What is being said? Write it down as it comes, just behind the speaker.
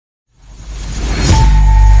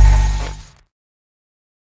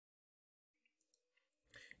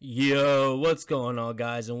Yo, what's going on,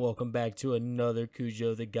 guys, and welcome back to another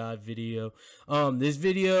CujoThaGod video. This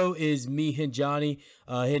video is me and Johnny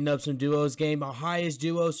hitting up some duos game. Our highest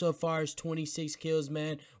duo so far is 26 kills,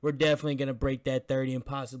 man. We're definitely gonna break that 30 and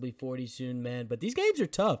possibly 40 soon, man. But these games are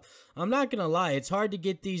tough. I'm not gonna lie, it's hard to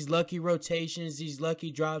get these lucky rotations, these lucky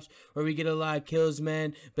drops where we get a lot of kills,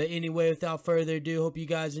 man. But anyway, without further ado, hope you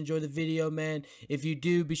guys enjoy the video, man. If you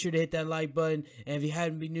do, be sure to hit that like button, and if you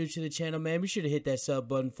haven't been new to the channel, man, be sure to hit that sub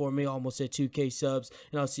button for me. Almost at 2K subs,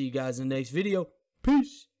 and I'll see you guys in the next video.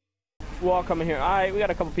 Peace. Wall coming here. Alright, we got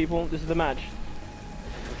a couple people. This is the match.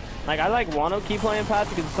 Like, I want to keep playing Pat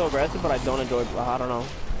because it's so aggressive, but I don't enjoy it. I don't know.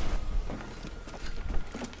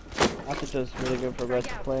 That's just really good for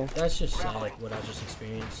aggressive play. That's just sad, what I just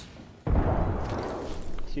experienced.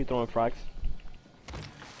 See you throwing frags.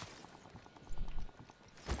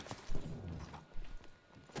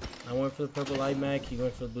 I went for the purple light mag, he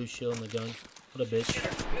went for the blue shield and the gun. What a bitch.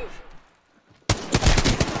 Move.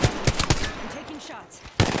 I'm taking shots.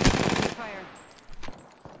 Fire.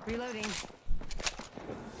 Reloading.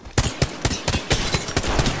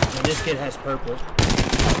 And this kid has purple.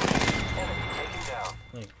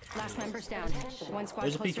 Like, last member's down. One squad.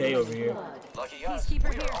 there's a PK over here. Lucky us, Peacekeeper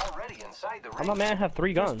we here. are already inside the How my man have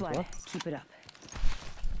 3 guns? What? Keep it up.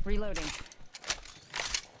 Reloading.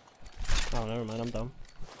 Oh, never mind. I'm dumb.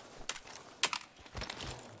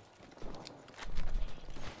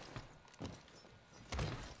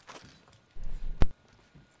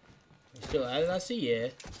 Still at it, I see, yeah.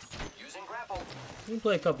 Using grapple. We can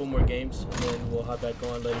play a couple more games, and then we'll hop back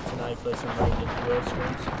on later tonight, play some ranked duo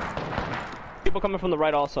streams. People coming from the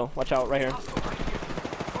right also. Watch out, right here.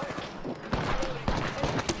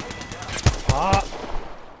 Ah!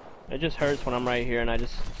 It just hurts when I'm right here and I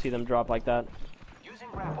just see them drop like that. Using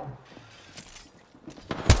grapple.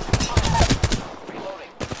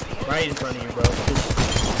 Right in front of you, bro.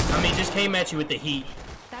 I mean, just came at you with the heat.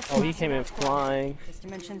 Oh, he came in flying. This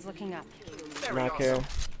dimension's looking up. Not care.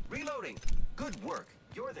 Reloading. Good work.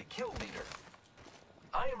 You're the kill leader.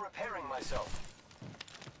 I am repairing myself.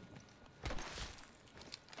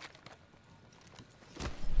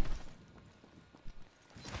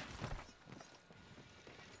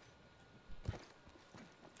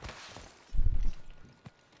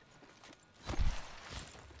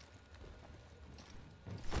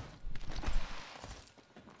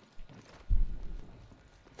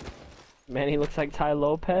 Man, he looks like Ty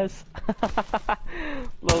Lopez.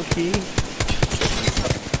 Low key.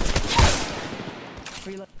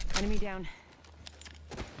 Reload. Enemy down.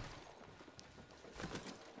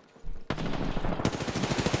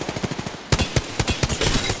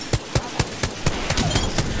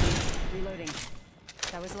 Reloading.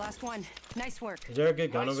 That was the last one. Nice work. Is there a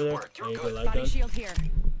good gun Nice over there? work, you're Any good. good light Body gun? shield here.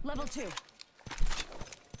 Level 2.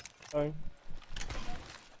 Sorry.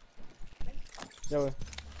 Yeah,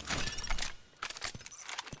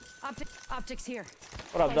 Optics here.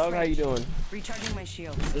 what up, dog? How you doing? Recharging my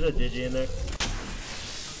shield. There's a digi in there.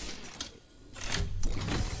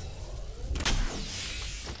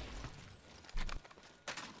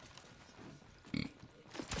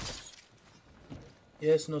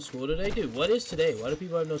 Yes, no school today? Dude, what is today? Why do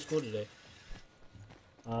people have no school today?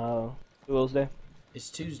 Duels Day. It's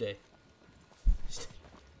Tuesday. I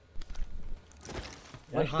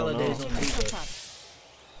What just don't know. holidays on Tuesday?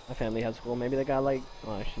 My family has school. Maybe they got like,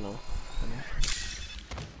 oh, actually no.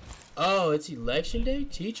 Oh, it's election day?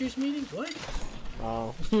 Teachers meeting? What?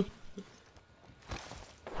 Oh.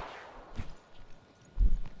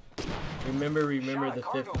 Remember the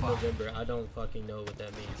 5th of November. I don't fucking know what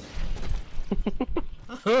that means.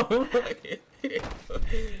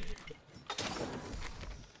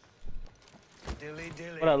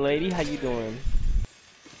 What up, lady? How you doing?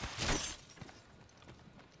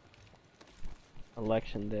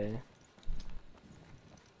 Election day.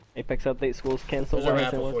 Apex update, schools canceled. There's a Why is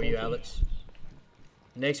raffle it for you, canceled? Alex.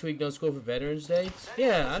 Next week, no school for Veterans Day?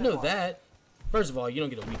 Yeah, I know that. First of all, you don't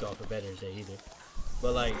get a week off for Veterans Day either.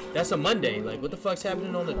 But, like, that's a Monday. Like, what the fuck's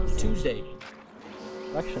happening on a Tuesday?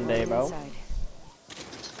 Election day, bro. Inside.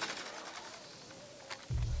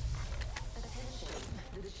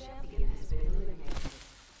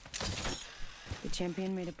 The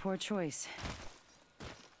champion made a poor choice.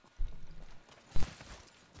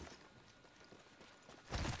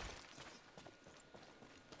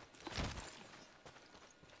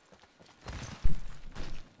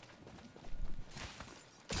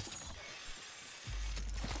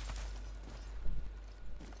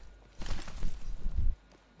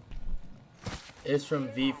 It's from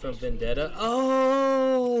V from Vendetta.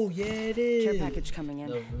 Oh, yeah, it is. Care package coming in.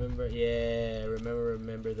 November, yeah.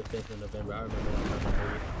 Remember the 5th of November. I remember that fucking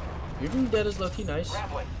movie. Even dead is low-key nice.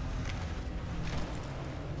 Grappling.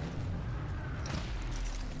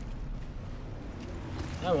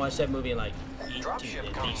 I haven't watched that movie in like Dropship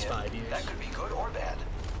at coming least in. 5 years. That could be good or bad.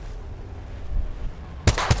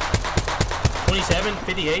 27,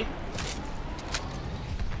 58.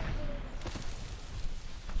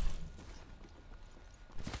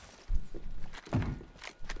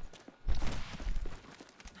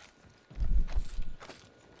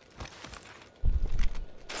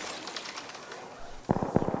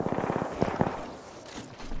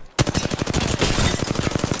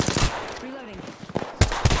 Reloading.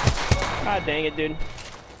 God dang it, dude. Who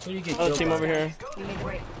do you get Other killed team by? over here. You made it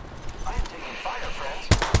right. I am taking fire, friends.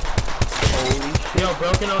 Holy shit. Yo,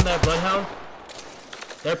 broken on that bloodhound.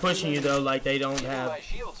 They're pushing you though, like they don't Giving have my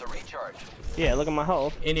shields a recharge. Yeah, look at my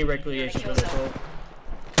health. any recreation for their soul.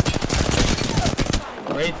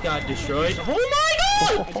 Wraith got destroyed. Oh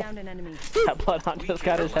my god! I downed an enemy. That bloodhound just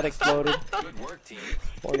got his head exploded. Good work, team.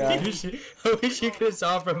 Poor guy. I wish you could have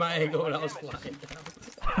saw from my angle when I was flying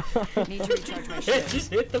down. Need to recharge my It shield.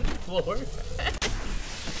 just hit the floor.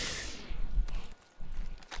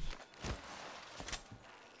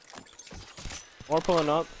 More pulling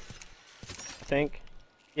up. I think.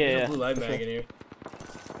 There's Yeah. a blue light for mag sure. in here.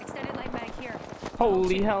 Extended light mag here.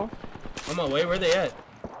 Holy hell. On my way, where they at?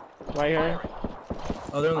 Right here.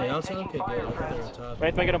 Oh, they're on the outside? Okay, good. I thought they were on top.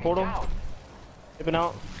 Right, making a portal. Dipping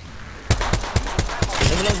out.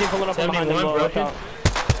 There's another team pulling up from behind them. 71 Watch broken. out.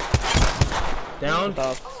 Down.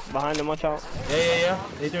 Behind them, watch out. Yeah.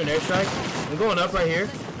 They threw an airstrike. I'm going up right here.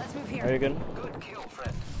 Let's move here. Very good. Good kill,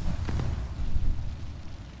 friend.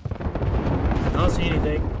 I don't see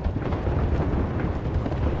anything.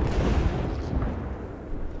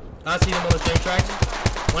 I see them on the train tracks.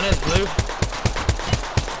 One has blue.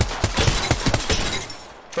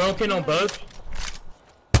 Broken on both.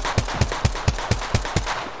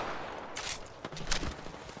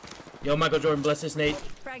 Yo, Michael Jordan, bless this, Nate.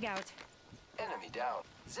 Frag out. Enemy down.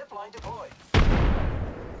 Zipline deployed.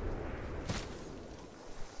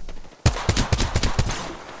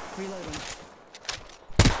 Reloading.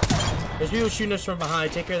 There's people shooting us from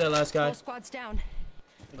behind. Take care of that last guy. Whole squad's down.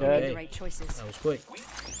 Dead. Made Okay. the right choices. That was quick.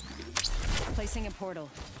 Placing a portal.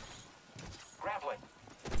 Grappling.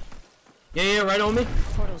 Yeah, right on me.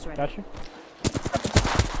 Portal's ready. Got you.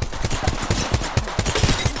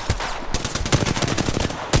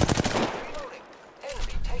 Reloading.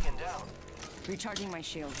 Enemy taken down. Recharging my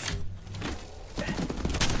shields.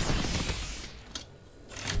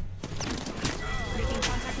 Making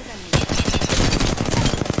contact with enemy.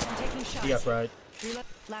 I'm taking shots. You got fried. Reload.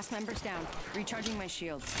 Last member's down. Recharging my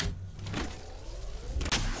shields.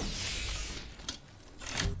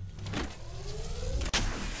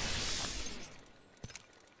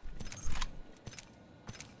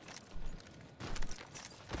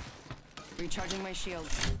 Recharging my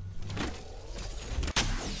shields.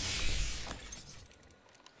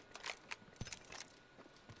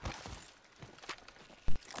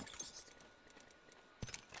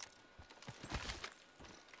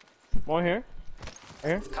 More here. Right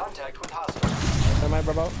here. Contact with hostile. Where am I,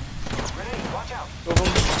 bro? Grenade, watch out. Two of them.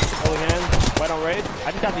 Holding hands. Right on raid.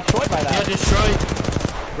 I just got destroyed by Yeah, that.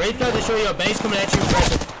 destroyed. Wraith got destroyed. Yo, Bank's coming at you.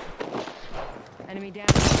 Aggressive. Enemy down.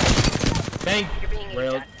 Bang.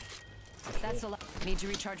 Railed. That's a lot. Need to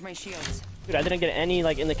recharge my shields. Dude, I didn't get any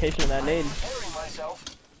like indication of that nade. Preparing myself.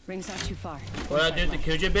 Ring's not too far. What I did the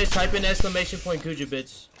Cujo bits, type in exclamation point Cujo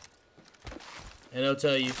bits. And it'll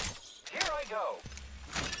tell you. Here I go.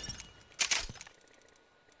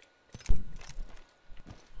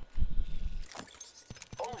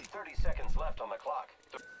 Only 30 seconds left on the clock.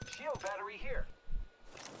 Shield battery here.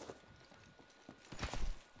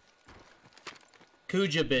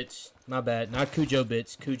 Cujo bits. My bad. Not Cujo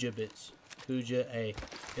bits. Cujo bits. Cujo A.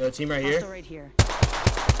 Yo, team right Hostile here. right here.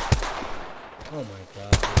 Oh my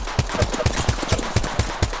god.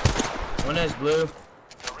 Dude. One has blue.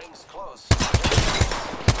 The ring's close.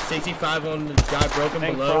 65 on the guy broken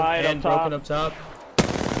Bank below fried and up broken up top.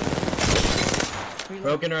 Reload.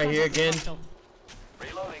 Broken right here again. Hostile.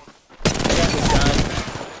 Reloading. I got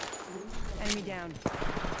this Enemy down.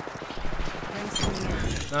 Ring's coming in.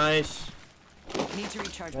 guy. Nice. Need to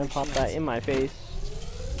recharge my And pop shields. that in my face.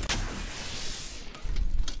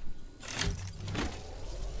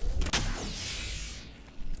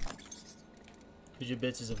 Cujo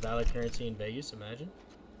bits is a valid currency in Vegas. Imagine.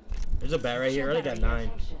 There's a bat right here. I already got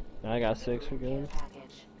 9. I got 6. We're good.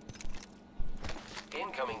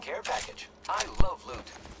 Incoming care package. I love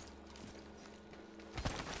loot.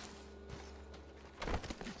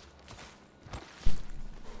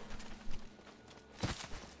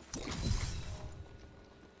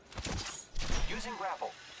 Using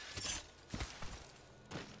grapple.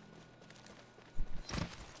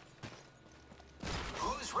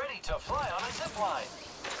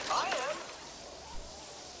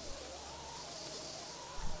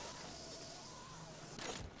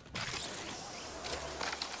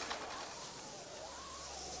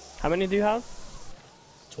 How many do you have?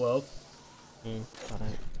 12.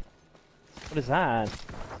 Alright. What is that?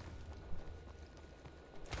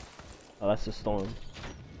 Oh, that's the storm.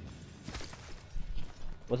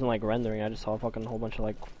 Wasn't like rendering, I just saw a fucking whole bunch of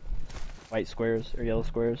like white squares or yellow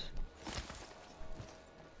squares.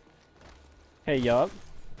 Hey, yup.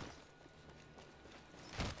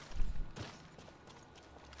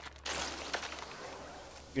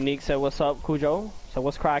 Unique said, "What's up, Cujo?" So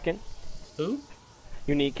what's cracking? Who?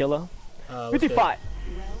 Unique killer. 55. 55.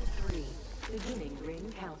 Round 3. Beginning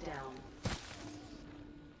ring countdown.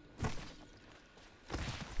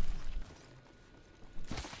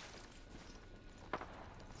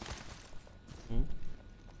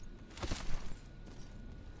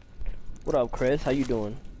 What up, Chris? How you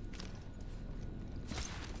doing?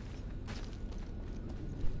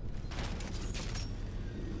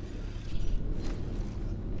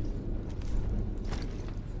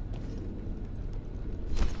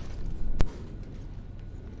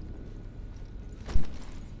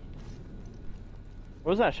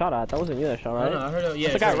 What was that shot at? That wasn't you that shot, right? No, I heard it. Yeah,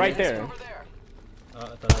 That's the guy right there. Over there. I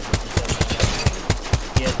thought I was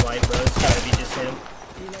just he has white, bro. It's gotta be just him.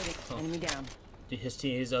 Reloading. Enemy down.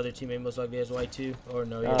 His other teammate most likely has white too. Or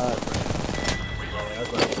no, he has white. Yeah, I was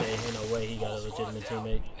about to say, ain't no way he got a legitimate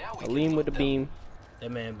teammate. Now we Lean with the beam.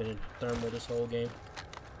 That man been in thermal this whole game.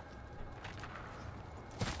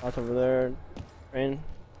 That's over there. Rain.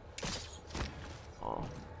 Oh.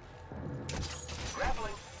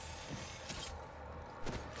 grappling.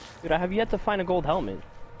 Dude, I have yet to find a gold helmet.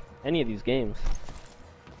 Any of these games.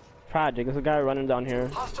 Tragic. There's a guy running down here.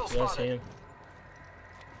 Hostile Yeah, I see spotted. him.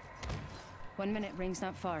 1 minute, ring's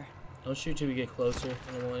not far. Don't shoot till we get closer.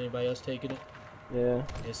 I don't want anybody else taking it. Yeah.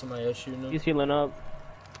 Yeah, somebody else shooting them. He's healing up.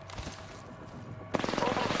 Open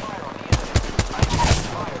fire on the enemy. I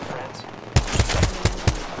fire,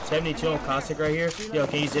 friends. 72 on Caustic right here. Yo,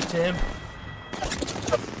 can you zip to him?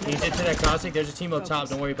 Can you zip to that Caustic? There's a team up top.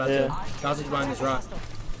 Don't worry about Yeah. that. Caustic's behind this rock.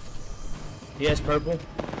 He has purple.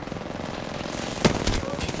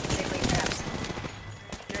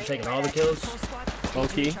 Taking all the kills. Whole squad. Low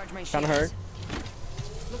key. Recharge my Kinda shields. hurt.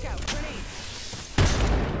 Look out, grenade.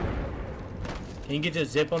 Can you get the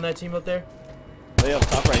zip on that team up there? Way up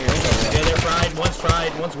top right here. Yeah, they're fried. One's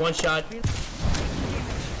fried. One's one shot.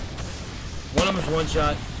 One of them's one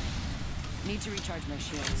shot. Need to recharge my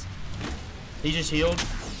shields. He just healed.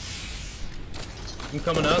 I'm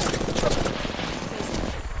coming up.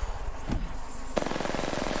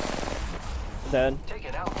 Dead. Take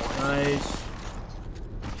it out, boy. Nice.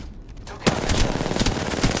 Took out.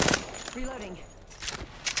 Reloading.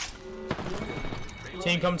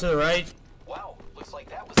 Team coming to the right. Wow, looks like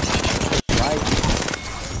that was Right.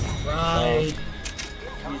 Right.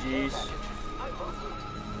 GG's.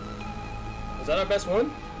 Was that our best one?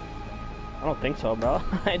 I don't think so, bro.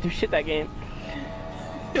 I didn't do shit that game.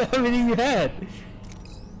 How many you had?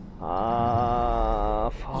 Fuck. I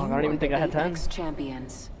don't even think I had 10. Apex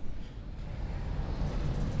champions.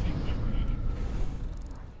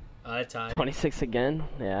 I tied. 26 again?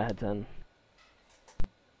 Yeah, I had 10.